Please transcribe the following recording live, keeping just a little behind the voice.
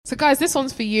So guys, this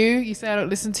one's for you. You say I don't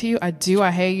listen to you. I do. I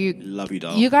hear you. Love you,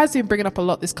 dog. You guys have been bringing up a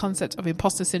lot this concept of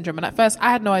imposter syndrome. And at first I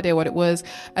had no idea what it was.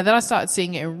 And then I started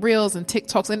seeing it in Reels and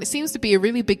TikToks. And it seems to be a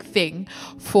really big thing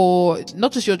for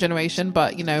not just your generation,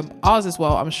 but, you know, ours as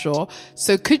well, I'm sure.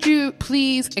 So could you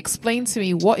please explain to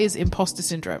me what is imposter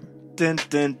syndrome?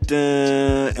 Imposter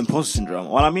syndrome.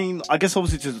 Well, I mean, I guess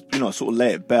obviously to, you know, sort of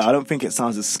lay it bare, I don't think it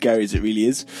sounds as scary as it really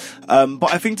is.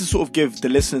 But I think to sort of give the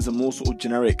listeners a more sort of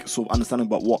generic sort of understanding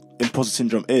about what imposter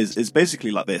syndrome is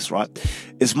basically like this, right?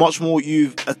 It's much more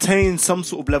you've attained some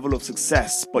sort of level of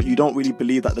success, but you don't really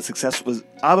believe that the success was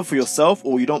either for yourself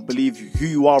or you don't believe who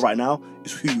you are right now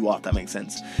is who you are, if that makes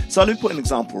sense. So let me put an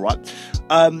example, right?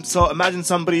 So imagine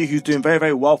somebody who's doing very,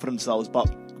 very well for themselves, but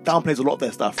downplays a lot of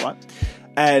their stuff, right?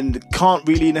 And can't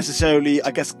really necessarily,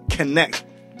 I guess, connect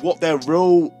what their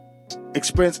real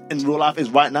experience in real life is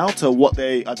right now to what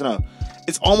they, I don't know.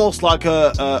 It's almost like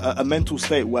a mental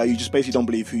state where you just basically don't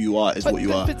believe who you are is what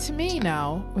you are. But to me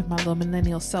now, with my little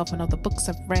millennial self and all the books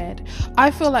I've read,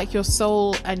 I feel like your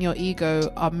soul and your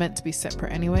ego are meant to be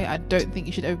separate anyway. I don't think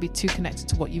you should ever be too connected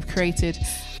to what you've created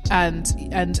and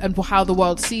how the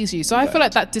world sees you. So I feel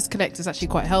like that disconnect is actually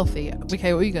quite healthy.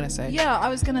 Okay, what are you going to say? Yeah, I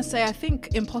was going to say, I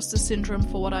think imposter syndrome,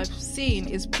 for what I've seen,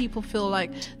 is people feel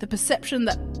like the perception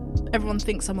that everyone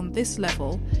thinks I'm on this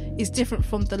level is different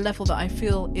from the level that I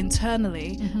feel internally,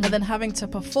 and then having to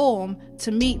perform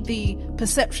to meet the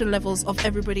perception levels of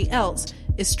everybody else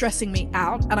is stressing me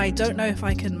out, and I don't know if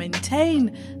I can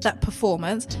maintain that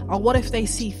performance, or what if they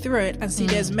see through it and see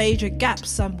there's major gaps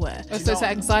somewhere. So it's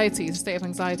anxiety, it's a state of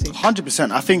anxiety.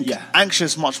 100%. I think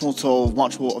anxious much more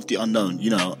of the unknown, you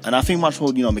know, and I think much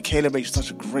more, you know, Michaela makes such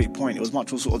a great point. It was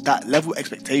much more sort of that level of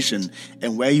expectation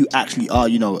and where you actually are,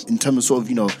 you know, in terms of sort of,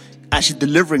 you know, actually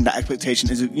delivering that expectation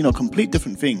is a, you know, complete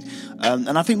different thing.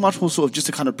 And I think much more sort of just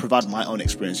to kind of provide my own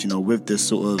experience, you know, with this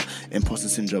sort of imposter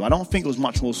syndrome. I don't think it was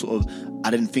much more sort of,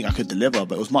 I didn't think I could deliver,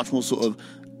 but it was much more sort of,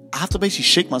 I have to basically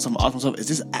shake myself and ask myself, is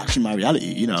this actually my reality?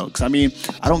 You know, because I mean,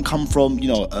 I don't come from, you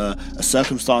know, a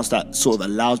circumstance that sort of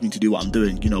allows me to do what I'm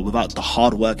doing, you know, without the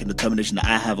hard work and determination that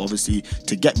I have, obviously,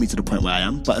 to get me to the point where I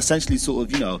am. But essentially, sort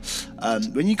of, you know,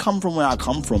 when you come from where I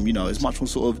come from, you know, it's much more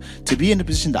sort of to be in the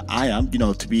position that I am, you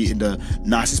know, to be in the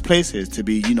nicest places, to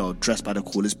be, you know, dressed by the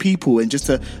coolest people, and just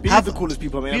to have the coolest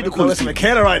people. I mean, be the coolest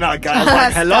Michaela right now, guys.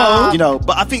 Like, hello, you know.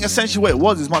 But I think essentially what it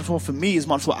was is much more for me is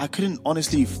much more. I couldn't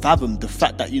honestly fathom the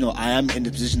fact that, you know, I am in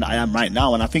the position that I am right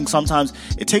now, and I think sometimes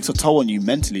it takes a toll on you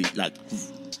mentally. Like,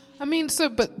 I mean,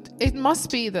 but it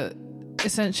must be that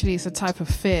essentially it's a type of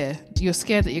fear. You're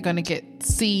scared that you're going to get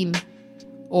seen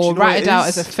or ratted out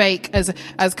as a fake, as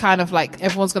kind of like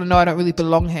everyone's going to know I don't really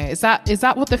belong here. Is that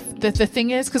what the thing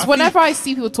is? Because whenever I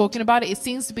see people talking about it, it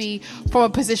seems to be from a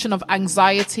position of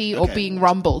anxiety or being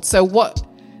rumbled. So what's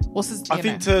this, I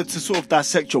think to sort of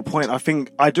dissect your point, I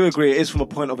think I do agree it is from a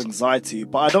point of anxiety,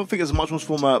 but I don't think it's much more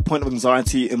from a point of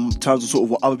anxiety in terms of sort of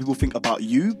what other people think about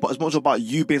you, but it's much about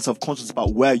you being self-conscious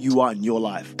about where you are in your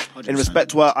life. 100%. In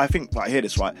respect to where I think, I hear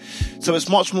this right. So it's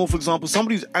much more, for example,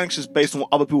 somebody who's anxious based on what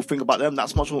other people think about them,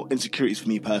 that's much more insecurities for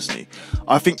me personally.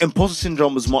 I think imposter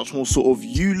syndrome is much more sort of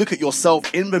you look at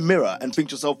yourself in the mirror and think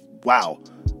to yourself, wow,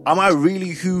 am I really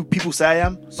who people say I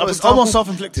am? So it's almost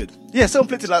self-inflicted. Yeah,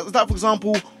 self-inflicted. Like that, for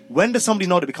example, when does somebody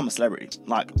know they become a celebrity?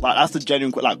 Like that's the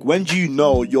genuine. Like, when do you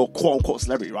know you're quote-unquote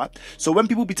celebrity, right? So when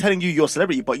people be telling you you're a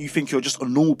celebrity, but you think you're just a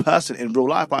normal person in real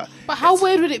life, like, but how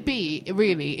weird would it be,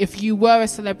 really, if you were a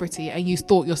celebrity and you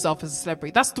thought yourself as a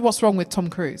celebrity? That's what's wrong with Tom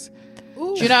Cruise.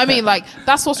 Ooh. Do you know what I mean? Like,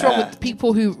 that's what's wrong with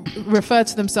people who refer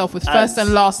to themselves with first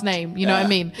and last name. You know what I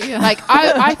mean? Yeah. Like,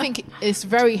 I think it's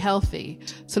very healthy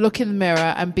to look in the mirror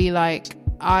and be like,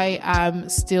 I am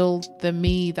still the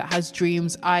me that has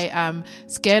dreams. I am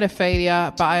scared of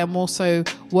failure, but I am also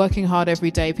working hard every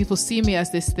day. People see me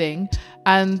as this thing,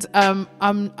 and I'm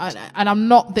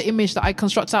not the image that I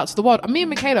construct out to the world. Me and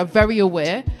Michaela are very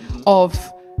aware of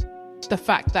the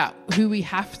fact that who we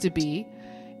have to be,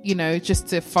 you know, just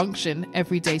to function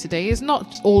every day to day is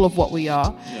not all of what we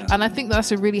are. Yeah. And I think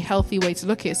that's a really healthy way to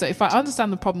look at it. So if I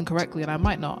understand the problem correctly, and I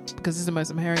might not, because this is the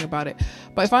most I'm hearing about it,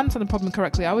 but if I understand the problem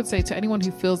correctly, I would say to anyone who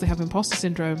feels they have imposter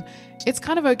syndrome, it's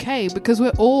kind of okay, because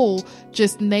we're all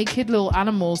just naked little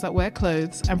animals that wear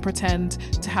clothes and pretend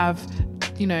to have,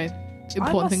 you know,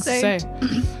 important things to say.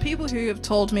 People who have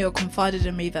told me or confided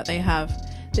in me that they have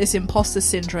this imposter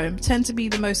syndrome tend to be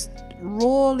the most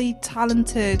rawly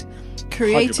talented,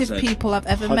 creative 100%. people I've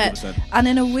ever 100%. met. And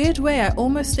in a weird way, I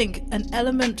almost think an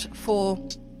element for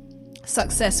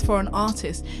success for an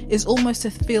artist is almost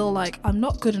to feel like I'm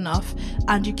not good enough,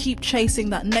 and you keep chasing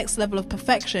that next level of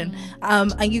perfection,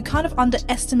 and you kind of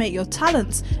underestimate your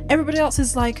talents. Everybody else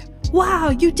is like, wow,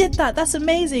 you did that, that's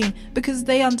amazing, because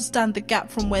they understand the gap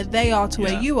from where they are to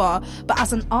where you are. But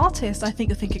as an artist, I think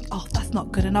you're thinking, oh, that's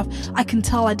not good enough. I can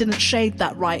tell I didn't shade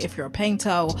that right if you're a painter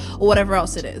or whatever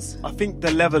else it is. I think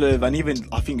the level of, and even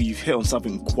I think you've hit on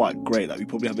something quite great that we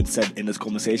probably haven't said in this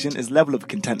conversation, is level of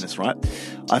contentness, right?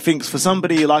 I think for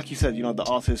somebody, like you said, you know, the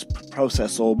artist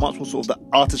process, or much more sort of the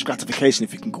artist gratification,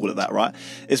 if you can call it that, right?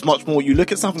 It's much more, you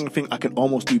look at something and think, I can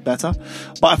almost do better.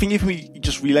 But I think if we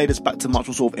just relay this back to much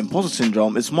more sort of imposter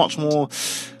syndrome, it's much more,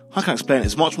 how can I explain it?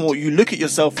 It's much more, you look at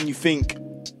yourself and you think,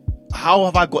 how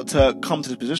have I got to come to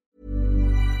this position?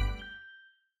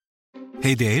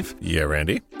 Hey, Dave. Yeah,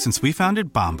 Randy. Since we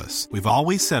founded Bombas, we've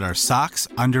always said our socks,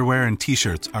 underwear, and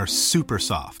T-shirts are super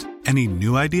soft. Any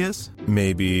new ideas?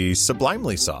 Maybe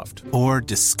sublimely soft. Or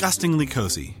disgustingly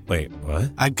cozy. Wait,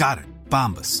 what? I got it.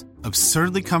 Bombas.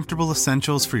 Absurdly comfortable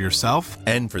essentials for yourself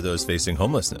And for those facing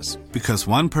homelessness. because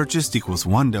one purchased equals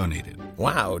one donated.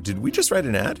 Wow, did we just write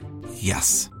an ad?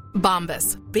 Yes.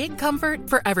 Bombas. Big comfort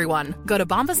for everyone. Go to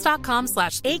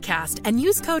bombas.com/ACAST and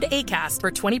use code ACAST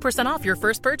for 20% off your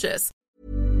first purchase.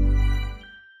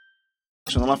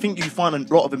 And I think you find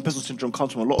a lot of imposter syndrome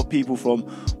comes from a lot of people from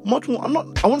much more, I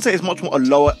wouldn't say it's much more a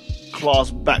lower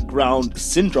class background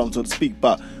syndrome, so to speak,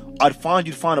 but you'd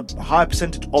find a higher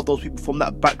percentage of those people from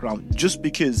that background, just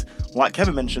because, like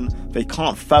Kevin mentioned, they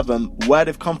can't fathom where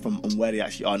they've come from and where they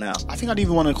actually are now. I think I'd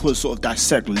even want to call it sort of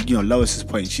dissect, you know, Lois's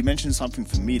point. She mentioned something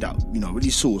for me that, you know, really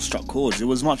sort of struck chords. It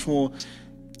was much more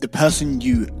the person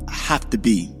you have to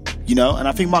be, you know? And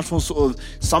I think much more sort of,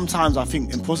 sometimes I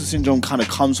think imposter syndrome kind of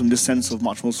comes from this sense of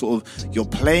much more sort of, you're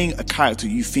playing a character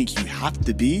you think you have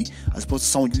to be, as opposed to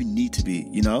someone you need to be,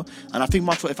 you know? And I think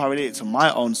much more, if I relate it to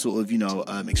my own sort of, you know,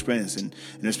 experience in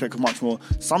respect of much more,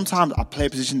 sometimes I play a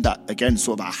position that, again,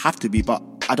 sort of I have to be, but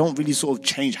I don't really sort of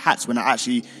change hats when I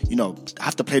actually, you know,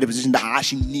 have to play the position that I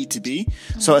actually need to be.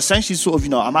 So essentially sort of, you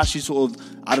know, I'm actually sort of,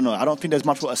 I don't know, I don't think there's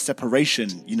much more a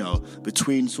separation, you know,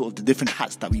 between sort of the different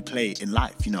hats that we play in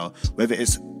life, you know, whether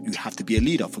it's you have to be a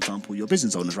leader, for example, you're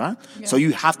business owners, right? Yeah. So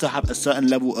you have to have a certain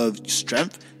level of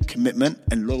strength, commitment,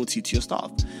 and loyalty to your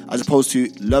staff, as opposed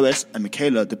to Lois and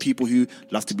Michaela, the people who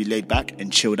love to be laid back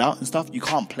and chilled out and stuff. You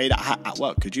can't play that hat at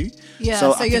work, could you? Yeah,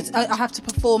 so I have to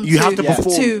perform. You have to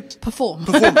perform. To perform.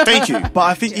 Thank you. But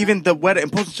I think even where the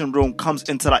imposter syndrome comes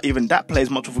into that, even that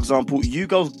plays much. For example, you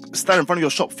go stand in front of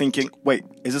your shop thinking, wait,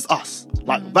 is this us?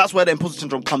 Like, that's where the imposter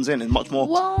syndrome comes in, and much more.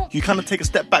 Well, you kind of take a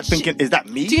step back thinking, is that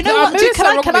me? Do you know what?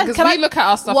 Because we look at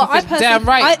our stuff and think, damn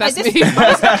right, that's me.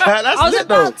 I was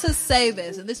about to say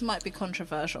this, and this might be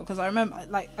controversial, because I remember,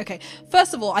 like, okay,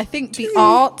 first of all, I think the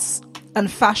arts and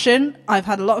fashion, I've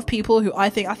had a lot of people who I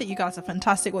think you guys are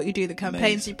fantastic. What you do, the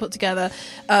campaigns you put together,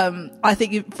 I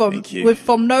think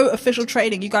from no official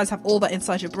training, you guys have all that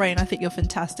inside your brain. I think you're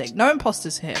fantastic. No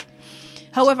imposters here.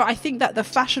 However, I think that the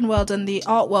fashion world and the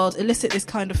art world elicit this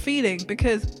kind of feeling,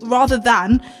 because rather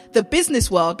than the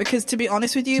business world, because to be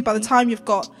honest with you, by the time you've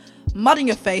got mud in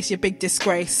your face, your big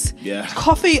disgrace,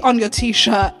 coffee on your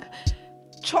t-shirt,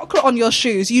 chocolate on your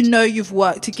shoes, you know you've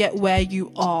worked to get where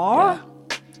you are.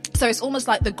 Yeah. So it's almost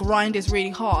like the grind is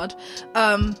really hard.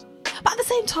 But at the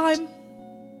same time,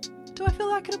 do I feel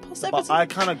like an imposter? But I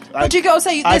kind of... But do you get what I'm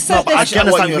saying? I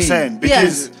understand what you're saying,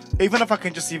 because... Yes. Even if I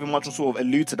can just even much more sort of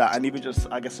allude to that, and even just,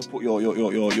 I guess, support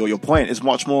your point, is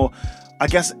much more, I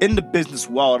guess, in the business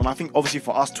world, and I think obviously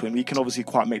for us twin, we can obviously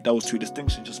quite make those two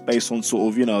distinctions just based on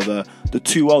sort of, you know, the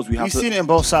two worlds we have. We've seen it in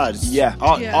both sides. Yeah.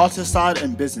 Artist side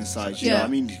and business side, you know. I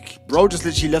mean, bro just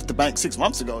literally left the bank 6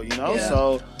 months ago, you know. Yeah.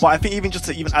 So, but I think even just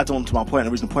to even add on to my point,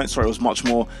 original point, sorry, it was much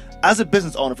more, as a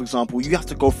business owner, for example, you have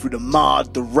to go through the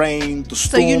mud, the rain, the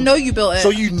storm. So you know you built it. So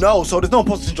you know, so there's no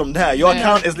imposter syndrome there. Your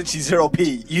account is literally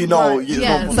 0p. You know, right.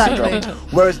 Exactly.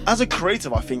 Whereas as a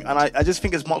creative, I think, and I just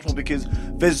think it's much more because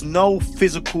there's no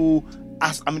physical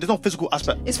there's no physical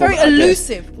aspect. It's very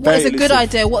elusive. What is a good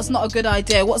idea? What's not a good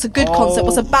idea? What's a good concept?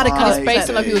 What's a bad concept? It's based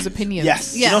on other people's opinions.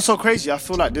 Yes. You know, so crazy. I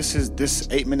feel like this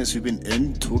 8 minutes we've been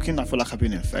in talking, I feel like I've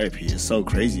been in therapy. It's so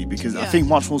crazy, because I think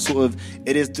much more sort of,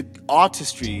 it is the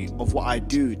artistry of what I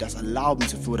do that's allowed me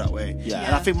to feel that way. Yeah.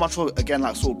 And I think much more, again,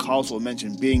 like sort of Carl sort of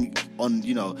mentioned, being on,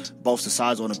 you know, both the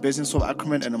sides, on a business sort of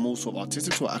acumen and a more sort of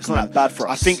artistic sort of acumen. It's not that bad for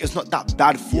us. I think it's not that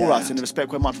bad for us, in the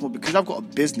respect where much more, because I've got a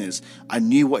business, I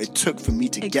knew what it took for for me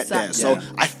to get there. Exactly.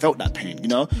 So I felt that pain, you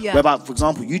know? Yeah. Whereby, for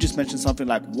example, you just mentioned something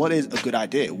like, what is a good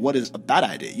idea? What is a bad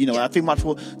idea? You know, I think much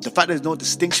more, the fact there's no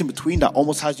distinction between that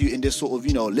almost has you in this sort of,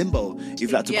 you know, limbo, if you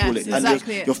like to call it. And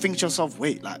exactly. you're thinking to yourself,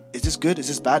 wait, like, is this good? Is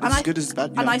this bad? Is this good? Is this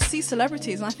bad? You And know? I see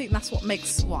celebrities, and I think that's what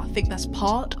makes. Well, I think that's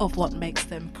part of what makes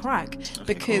them crack.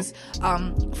 Because,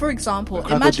 for example,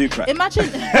 imagine.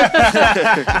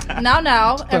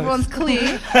 now, everyone's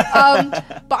clean.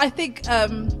 But I think,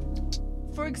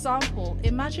 for example,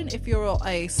 imagine if you're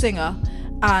a singer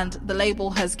and the label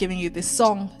has given you this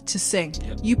song to sing.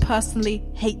 You personally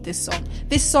hate this song.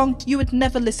 This song you would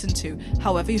never listen to.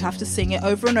 However, you have to sing it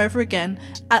over and over again,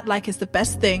 act like it's the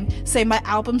best thing, say my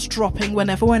album's dropping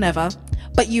whenever,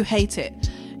 but you hate it.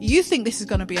 You think this is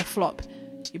going to be a flop.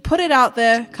 You put it out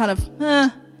there, kind of,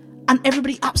 and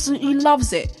everybody absolutely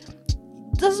loves it.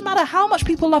 Doesn't matter how much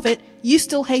people love it, you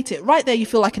still hate it. Right there, you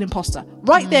feel like an imposter.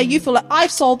 Right there, you feel like I've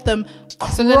solved them.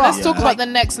 So then let's talk about the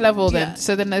next level then. Yeah.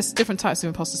 So then there's different types of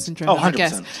imposter syndrome, Oh, I 100%,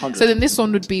 guess. 100%. So then this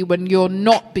one would be when you're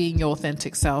not being your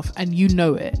authentic self and you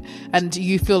know it. And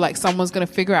you feel like someone's going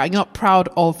to figure out. You're not proud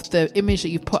of the image that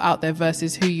you've put out there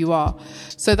versus who you are.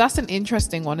 So that's an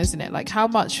interesting one, isn't it? Like how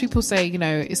much people say, you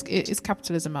know, it's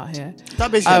capitalism out here.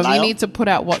 That basically You need to put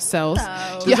out what sells.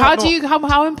 No. Yeah,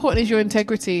 how important is your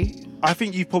integrity? I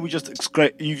think you've probably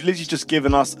you've literally just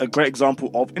given us a great example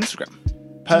of Instagram.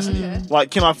 Personally,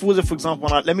 like, you know, I feel as if, for example,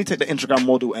 let me take the Instagram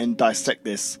model and dissect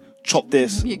this, chop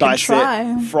this, You can dice try.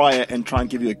 it, fry it, and try and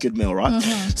give you a good meal, right?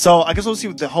 So I guess obviously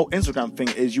with the whole Instagram thing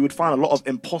is you would find a lot of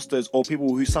imposters or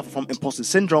people who suffer from imposter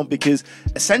syndrome because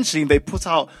essentially they put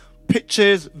out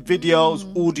pictures, videos,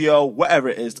 audio, whatever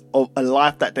it is, of a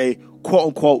life that they quote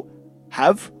unquote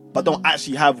have, but don't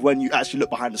actually have when you actually look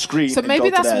behind the screen. So and maybe go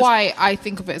to that's theirs. why I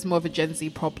think of it as more of a Gen Z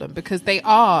problem, because they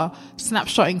are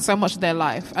snapshotting so much of their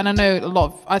life. And I know a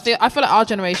lot of, I feel like our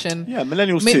generation,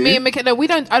 millennials me too. and Mick, no,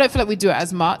 I don't feel like we do it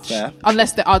as much, Fair.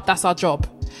 unless that's our job.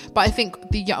 But I think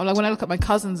like when I look at my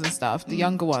cousins and stuff, the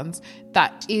younger ones,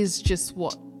 that is just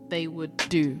what they would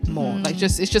do more. Like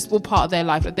it's just all part of their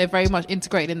life. Like they're very much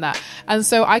integrated in that. And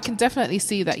so I can definitely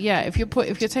see that, yeah, if you're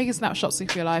taking snapshots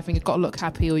of your life and you've got to look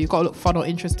happy or you've got to look fun or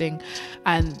interesting,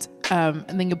 and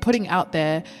then you're putting it out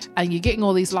there and you're getting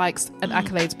all these likes and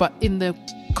accolades, but in the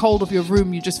cold of your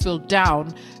room you just feel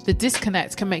down, the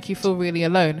disconnect can make you feel really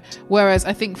alone. Whereas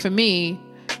I think for me,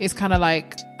 it's kind of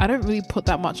like I don't really put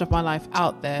that much of my life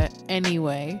out there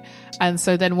anyway, and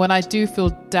so then when I do feel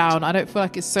down, I don't feel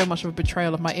like it's so much of a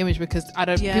betrayal of my image because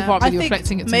people aren't really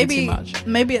reflecting it to me too much.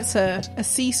 Maybe it's a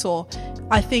seesaw.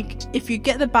 I think if you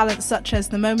get the balance, such as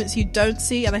the moments you don't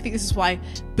see, and I think this is why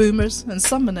boomers and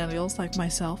some millennials like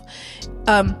myself,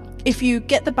 if you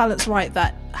get the balance right,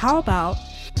 that how about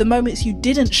the moments you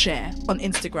didn't share on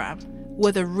Instagram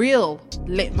were the real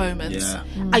lit moments,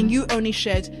 and you only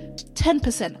shared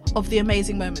 10% of the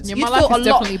amazing moments. Yeah, my life is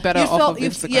definitely better off of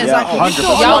Instagram. Yeah, exactly. Yeah, You feel a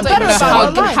 100%. lot Y'all don't better know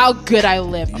about your life. how good I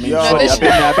live. I mean, No, I've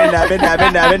been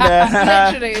there.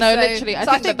 literally, Literally. I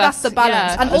So I think that's the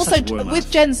balance. yeah. And also such a boy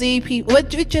with Gen Z people,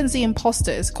 with Gen Z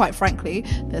imposters, quite frankly,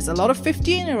 there's a lot of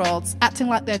 15-year-olds acting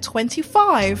like they're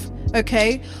 25,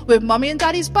 okay, with mummy and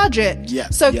daddy's budget. Yeah,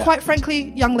 So yeah. quite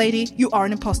frankly, young lady, you are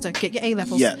an imposter. Get your A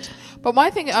levels. Yeah. But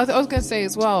my thing, I was going to say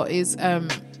as well is,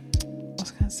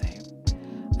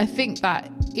 I think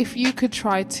that if you could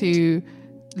try to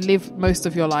live most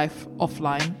of your life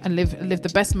offline and live the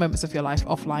best moments of your life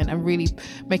offline and really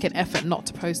make an effort not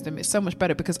to post them, it's so much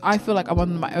better, because I feel like I'm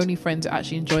one of my only friends who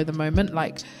actually enjoy the moment.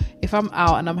 Like if I'm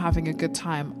out and I'm having a good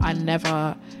time,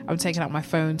 I'm taking out my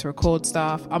phone to record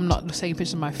stuff. I'm not taking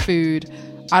pictures of my food.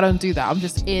 I don't do that. I'm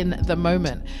just in the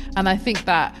moment. And I think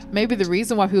that maybe the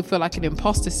reason why people feel like an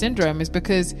imposter syndrome is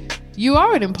because you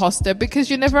are an imposter because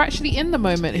you're never actually in the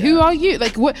moment. Who are you?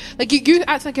 Like what? Like you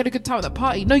act like you had a good time at the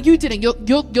party. No, you didn't.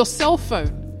 Your cell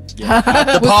phone was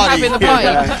having the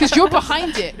party because you're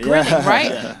behind it, grinning,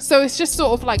 right? Yeah. So it's just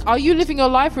sort of like, are you living your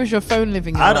life or is your phone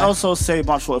living your I'd life? also say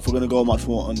much more, if we're going to go much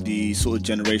more on the sort of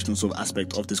generational sort of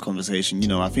aspect of this conversation, you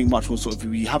know, I think much more sort of, if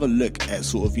we have a look at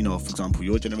sort of, you know, for example,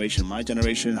 your generation, my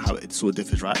generation, how it sort of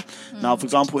differs, right? Now, for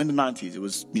example, in the 90s, it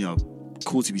was, you know,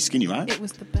 cool to be skinny, right? It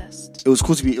was the best. It was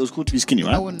cool to be skinny,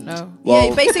 right? I wouldn't know. Well,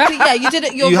 yeah, basically, yeah, you did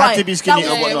it. You're you right. had to be skinny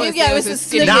That and was- whatnot. Yeah, it was It a was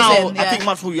slim now, in, I think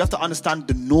much more you have to understand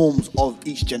the norms of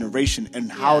each generation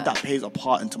and how that plays a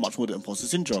part into much more the imposter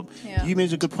syndrome. Yeah. You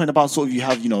made a good point about sort of you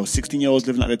have, you know, 16-year-olds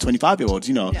living like they're 25-year-olds,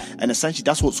 you know, Yeah. and essentially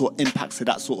that's what sort of impacts to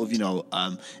that sort of, you know,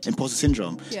 imposter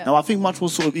syndrome. Yeah. Now, I think much more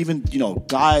sort of even, you know,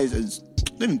 guys, and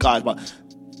not even guys, but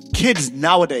kids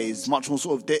nowadays much more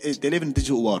sort of they live in a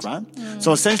digital world, right?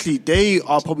 So essentially they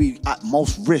are probably at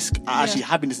most risk at actually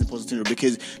having this imposter syndrome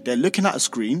because they're looking at a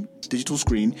screen, digital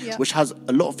screen, which has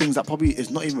a lot of things that probably is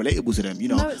not even relatable to them, you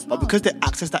know. No, it's but not. because they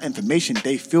access that information,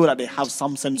 they feel that they have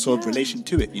some sense of relation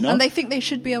to it, you know. And they think they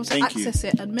should be able to Thank you. access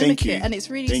it and Thank mimic you. it. And it's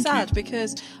really Thank sad you.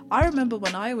 because I remember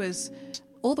when I was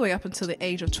all the way up until the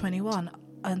age of 21,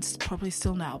 and probably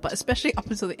still now, but especially up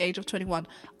until the age of 21,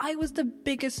 I was the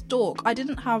biggest dork. I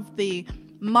didn't have the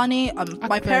money.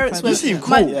 My parents verify were. that. You seem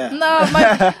my, cool. Yeah.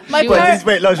 No, my You were- parents.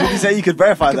 Wait, Lois, would you say you could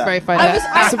verify that? Verify I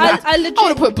that. was. I legit. I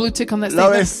want to put a blue tick on that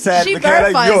Lois statement. said, She Michaela,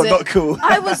 verifies you're it. not cool.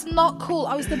 I was not cool.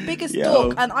 I was the biggest Yo.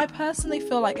 dork, and I personally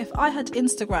feel like if I had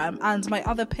Instagram and my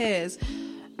other peers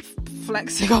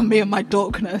flexing on me and my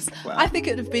dorkness, I think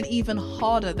it would have been even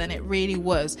harder than it really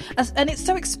was. And it's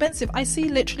so expensive. I see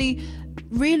literally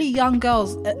really young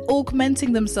girls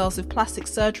augmenting themselves with plastic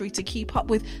surgery to keep up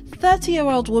with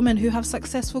 30-year-old women who have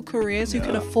successful careers who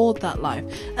can afford that life,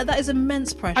 and that is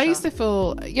immense pressure. I used to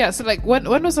feel, so like when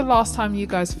was the last time you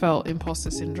guys felt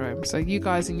imposter syndrome? So you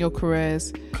guys in your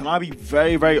careers, Can I be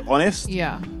very, very honest?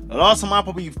 yeah. The last time I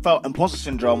probably felt imposter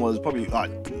syndrome was probably like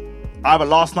either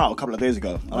last night or a couple of days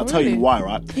ago. And I'll tell you really? why,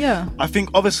 right? Yeah. I think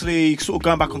obviously sort of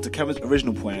going back onto Kevin's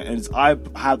original point is I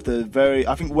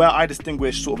think where I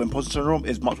distinguish sort of imposter syndrome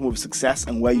is much more with success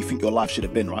and where you think your life should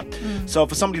have been, right? So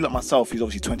for somebody like myself who's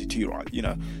obviously 22, right, you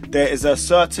know, there is a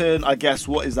certain, I guess,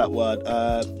 what is that word?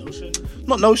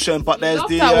 Not notion, but there's love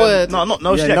the that word. No, not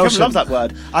notion. Yeah, Yeah, Kevin Notion. loves that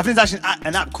word. I think it's actually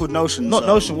an app called Notion. Not so-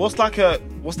 notion.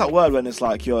 What's that word when it's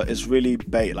like it's really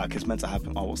bait, like it's meant to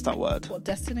happen? Oh, what's that word? What,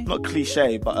 destiny? Not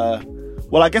cliche, but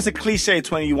well, I guess a cliche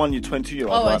 21, you're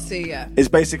 22-year-old. Oh, I right? see, yeah. It's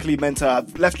basically meant to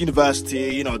have left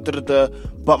university, you know,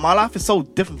 but my life is so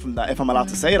different from that, if I'm allowed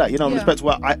to say that, you know, in Yeah. respect to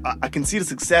where I can see the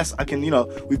success, I can, you know,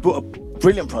 we've built a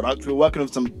brilliant product, we're working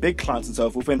with some big clients and so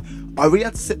forth, and I really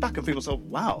had to sit back and think to myself,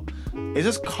 wow, is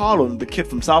this Carlon, the kid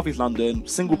from South East London,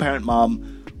 single parent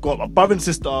mum, got a brother and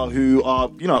sister who are,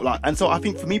 you know, like, and so I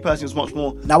think for me personally, it's much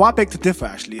more. Now I beg to differ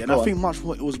actually, and Go I on. think much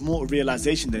more it was more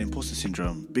realization than imposter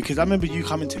syndrome. Because I remember you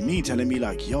coming to me telling me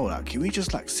like, "Yo, like, can we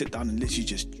just like sit down and literally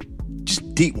just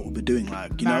deep what we're doing,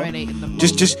 like, you Marinating the know, moment.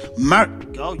 just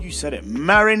oh, you said it,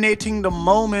 marinating the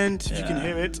moment. If you can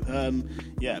hear it,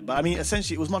 But I mean,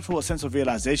 essentially, it was much more a sense of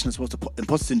realization as opposed to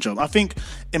imposter syndrome. I think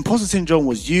imposter syndrome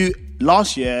was you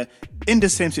last year in the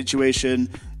same situation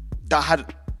that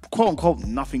had, quote unquote,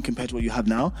 nothing compared to what you have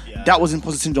now. Yeah. That was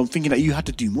imposter syndrome, thinking that you had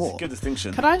to do more. Good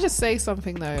distinction. Can I just say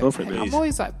something though? Go for it, please. I'm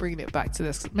always like bringing it back to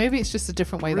this. Maybe it's just a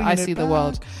different way that I Bringing it see the back.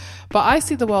 world. But I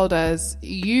see the world as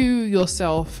you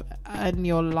yourself and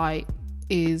your light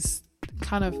is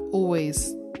kind of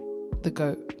always the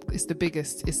GOAT. It's the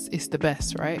biggest. It's the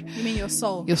best, right? You mean your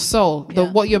soul? Your soul,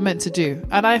 Yeah. what you're meant to do.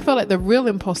 And I feel like the real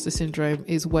imposter syndrome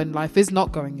is when life is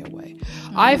not going your way.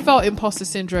 I felt imposter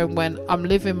syndrome when I'm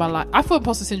living my life. I feel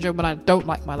imposter syndrome when I don't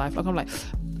like my life. Like I'm like,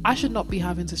 I should not be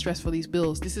having to stress for these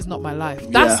bills. This is not my life.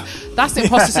 That's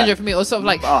imposter syndrome for me. Or sort of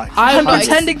like I'm not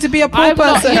pretending to be a poor I'm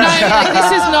not, person. you know what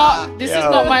I mean? Like, this is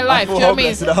not my life. Do you know what I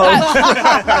mean? hopeless at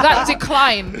home. That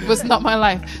decline was not my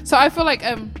life. So I feel like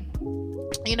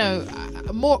you know,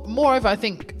 moreover, I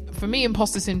think for me,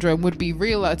 imposter syndrome would be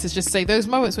realer to just say those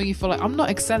moments when you feel like I'm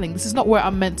not excelling. This is not where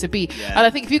I'm meant to be. And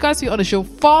I think if you guys be honest, you're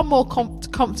far more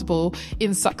comfortable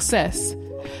in success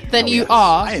than you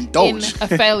are I in indulge. a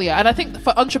failure. And I think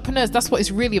for entrepreneurs, that's what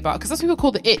it's really about, because that's what people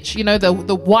call the itch, you know, the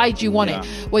why do you want it,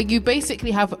 where you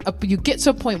basically you get to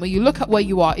a point where you look at where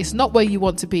you are, it's not where you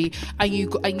want to be, and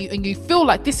you feel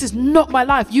like this is not my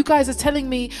life. You guys are telling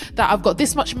me that I've got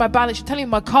this much in my balance, you're telling me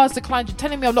my car's declined, you're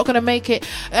telling me I'm not going to make it,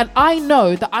 and I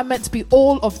know that I'm meant to be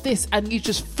all of this, and you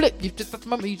just flip, at the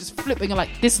moment you just flip and you're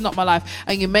like, this is not my life,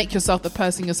 and you make yourself the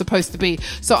person you're supposed to be.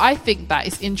 So I think that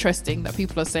it's interesting that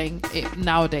people are saying it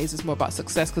nowadays is more about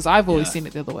success, because I've always seen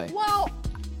it the other way. Well,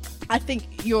 I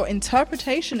think your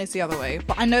interpretation is the other way,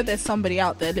 but I know there's somebody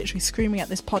out there literally screaming at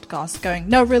this podcast going,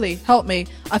 no, really, help me.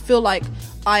 I feel like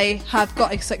I have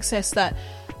got a success that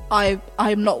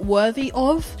I'm not worthy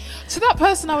of. To that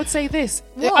person, I would say this.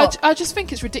 What? I just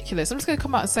think it's ridiculous. I'm just going to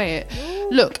come out and say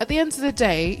it. Look, at the end of the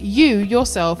day, you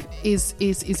yourself is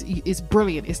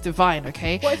brilliant. It's divine.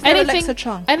 Okay. What if they're Alexa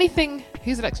Chung? Anything.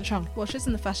 Who's Alexa Chung? Well, she's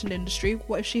in the fashion industry.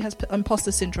 What if she has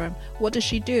imposter syndrome? What does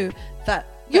she do that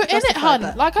You're in it, justify hun.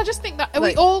 that. Like, I just think that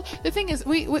we all, the thing is,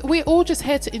 we're all just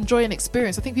here to enjoy an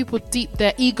experience. I think people deep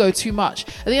their ego too much.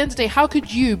 At the end of the day, how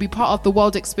could you be part of the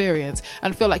world experience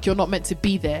and feel like you're not meant to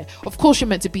be there? Of course you're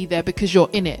meant to be there because you're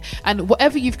in it. And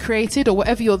whatever you've created or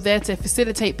whatever you're there to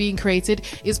facilitate being created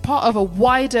is part of a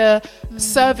wider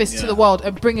service to the world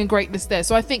and bringing greatness there.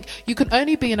 So I think you can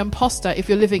only be an imposter if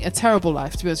you're living a terrible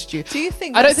life, to be honest with you. Do you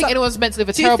think I don't that think some- anyone's meant to live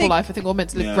a do you terrible think- life. I think we're meant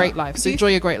to live Yeah. great lives. So Do you enjoy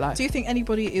th- your great life. Do you think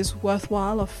anybody is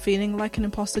worthwhile of feeling like an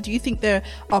imposter? Do you think there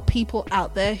are people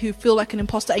out there who feel like an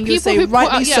imposter and you say who put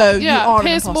rightly out- so you are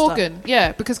Piers an imposter? Morgan,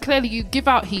 because clearly you give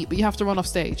out heat but you have to run off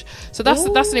stage, so that's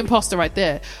an imposter right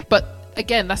there. But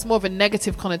again, that's more of a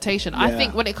negative connotation. I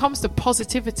think when it comes to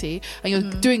positivity and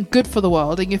you're doing good for the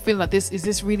world and you're feeling like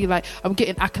this really like I'm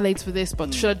getting accolades for this, but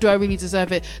do I really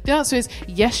deserve it? The answer is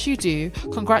yes, you do.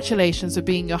 Congratulations for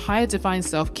being your higher divine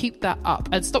self. Keep that up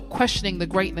and stop questioning the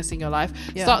greatness in your life.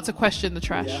 Start to question the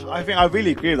trash. I think I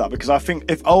really agree with that, because I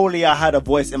think if only I had a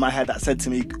voice in my head that said to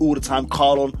me all the time,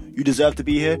 Carlon, you deserve to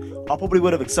be here, I probably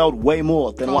would have excelled way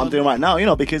more than what I'm doing right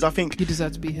now, because I think, You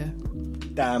deserve to be here.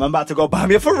 damn, I'm about to go buy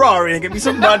me a Ferrari and get me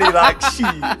some money, like, shit.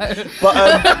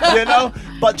 But,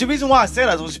 but the reason why I say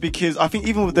that is obviously because I think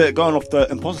even with the going off the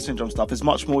imposter syndrome stuff, it's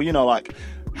much more, like,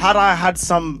 had I had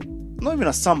not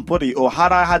even somebody, or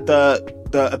had I had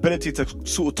the ability to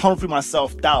sort of tunnel through my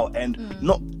self-doubt and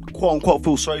not quote-unquote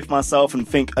feel sorry for myself and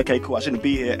think, okay, cool, I shouldn't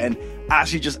be here, and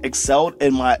actually just excelled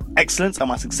in my excellence and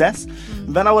my success,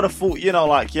 then I would have thought,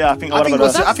 I think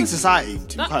I think society,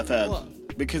 to be quite fair. What?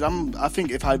 Because I think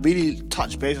if I really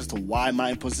touch base as to why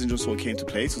my imposter syndrome sort of came to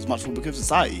place, it was much more because of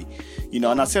society, and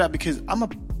I say that because I'm a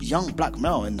young black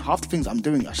male and half the things I'm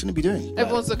doing I shouldn't be doing.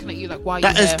 Everyone's looking at you like, why are you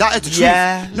That is here? the truth.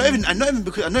 Yeah.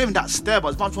 Not even that stare, but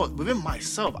it's much more within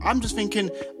myself. I'm just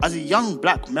thinking, as a young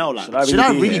black male, like, should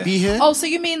I really be here? Oh, so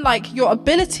you mean like your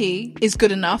ability is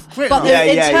good enough, Great but enough.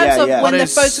 in terms of when But the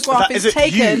it's- photograph that- is is it you?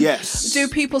 taken, Yes. do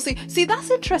people see? See,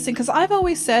 that's interesting because I've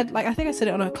always said, like I think I said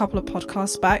it on a couple of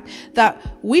podcasts back, that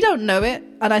we don't know it,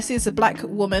 and I see it's a black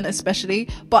woman especially,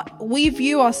 but we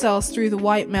view ourselves through the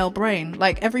white male brain.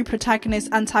 Like every protagonist,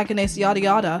 antagonist, yada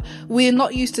yada. We're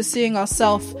not used to seeing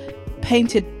ourselves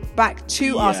painted back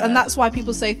to us, and that's why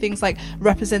people say things like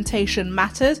representation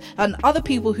matters, and other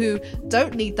people who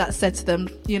don't need that said to them,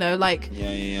 they're like,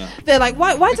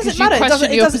 why does it matter?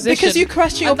 It doesn't because you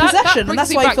question your possession, and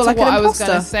that's why you feel like an what I was imposter.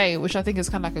 going to say, which I think is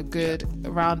kind of like a good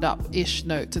roundup-ish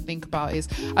note to think about, is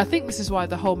I think this is why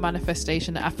the whole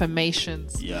manifestation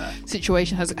affirmations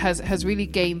situation has really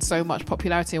gained so much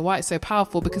popularity, and why it's so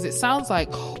powerful, because it sounds like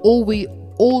all we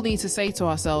all need to say to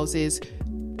ourselves is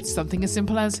something as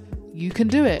simple as, you can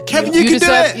do it. Kevin, you can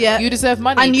deserve, do it. Yeah. You deserve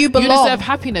money. And you belong. You deserve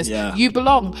happiness. Yeah. You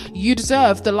belong. You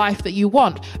deserve the life that you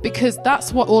want. Because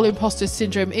that's what all imposter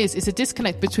syndrome is. It's a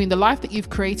disconnect between the life that you've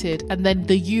created and then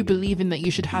the you believing that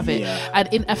you should have it.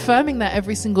 And in affirming that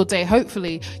every single day,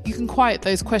 hopefully, you can quiet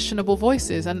those questionable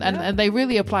voices. And they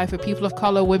really apply for people of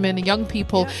color, women, young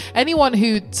people, anyone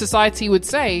who society would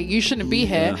say, you shouldn't be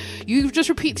here. You just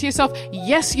repeat to yourself,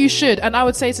 yes, you should. And I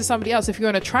would say to somebody else, if you're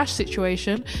in a trash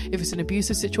situation, if it's an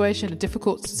abusive situation, a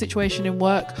difficult situation in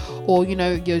work, or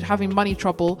you're having money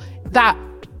trouble, that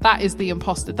is the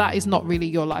imposter. That is not really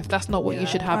your life. That's not what you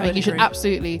should have, I and would you should agree.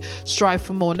 absolutely strive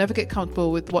for more. Never get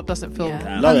comfortable with what doesn't feel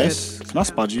Lois, can I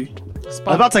spud you? I was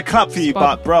about to clap for you,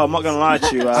 but bro, I'm not gonna lie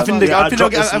to you. I think they get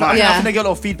Yeah. a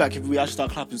lot of feedback if we actually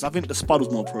start clapping. So I think the spud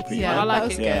was more appropriate. I that like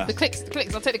was it. good. Yeah. The clicks.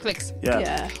 I'll take the clicks.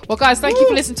 Yeah. Well, guys, thank you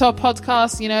for listening to our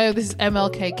podcast. This is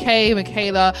MLKK,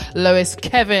 Michaela, Lois,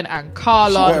 Kevin, and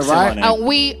Carlon. Swear, right? And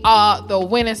we are the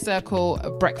Winner Circle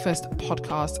Breakfast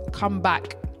Podcast. Come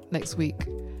back next week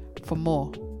for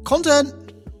more Content.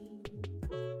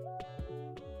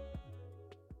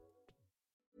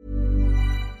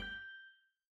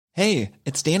 Hey,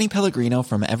 it's Danny Pellegrino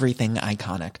from Everything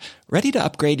Iconic. Ready to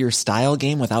upgrade your style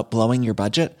game without blowing your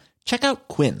budget? Check out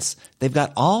Quince. They've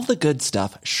got all the good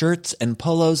stuff, shirts and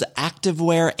polos,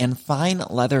 activewear, and fine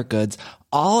leather goods,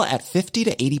 all at 50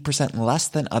 to 80% less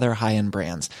than other high-end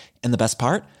brands. And the best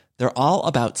part? They're all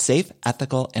about safe,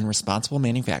 ethical, and responsible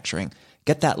manufacturing.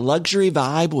 Get that luxury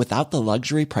vibe without the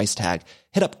luxury price tag.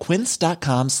 Hit up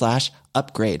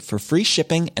quince.com/upgrade for free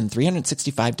shipping and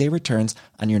 365-day returns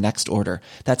on your next order.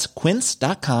 That's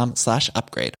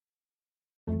quince.com/upgrade.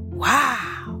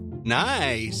 Wow.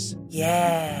 Nice.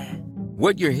 Yeah.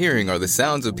 What you're hearing are the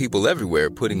sounds of people everywhere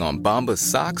putting on Bombas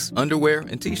socks, underwear,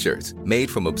 and T-shirts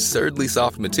made from absurdly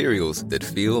soft materials that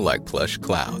feel like plush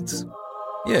clouds.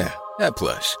 Yeah, that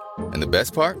plush. And the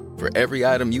best part? For every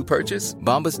item you purchase,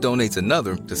 Bombas donates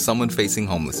another to someone facing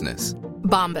homelessness.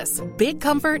 Bombas. Big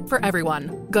comfort for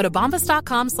everyone. Go to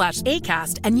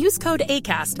bombas.com/ACAST and use code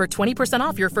ACAST for 20%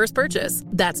 off your first purchase.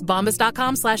 That's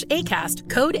bombas.com/ACAST.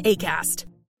 Code ACAST.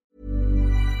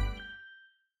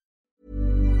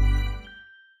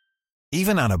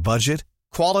 Even on a budget,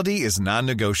 quality is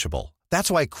non-negotiable.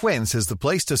 That's why Quince is the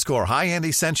place to score high-end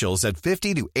essentials at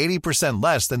 50 to 80%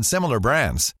 less than similar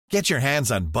brands. Get your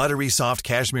hands on buttery soft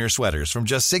cashmere sweaters from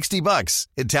just $60,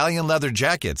 Italian leather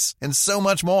jackets, and so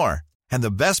much more. And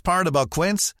the best part about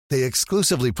Quince, they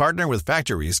exclusively partner with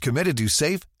factories committed to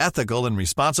safe, ethical, and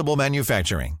responsible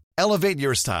manufacturing. Elevate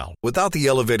your style without the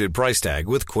elevated price tag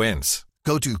with Quince.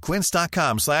 Go to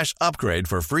quince.com/upgrade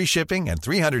for free shipping and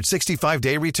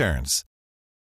 365-day returns.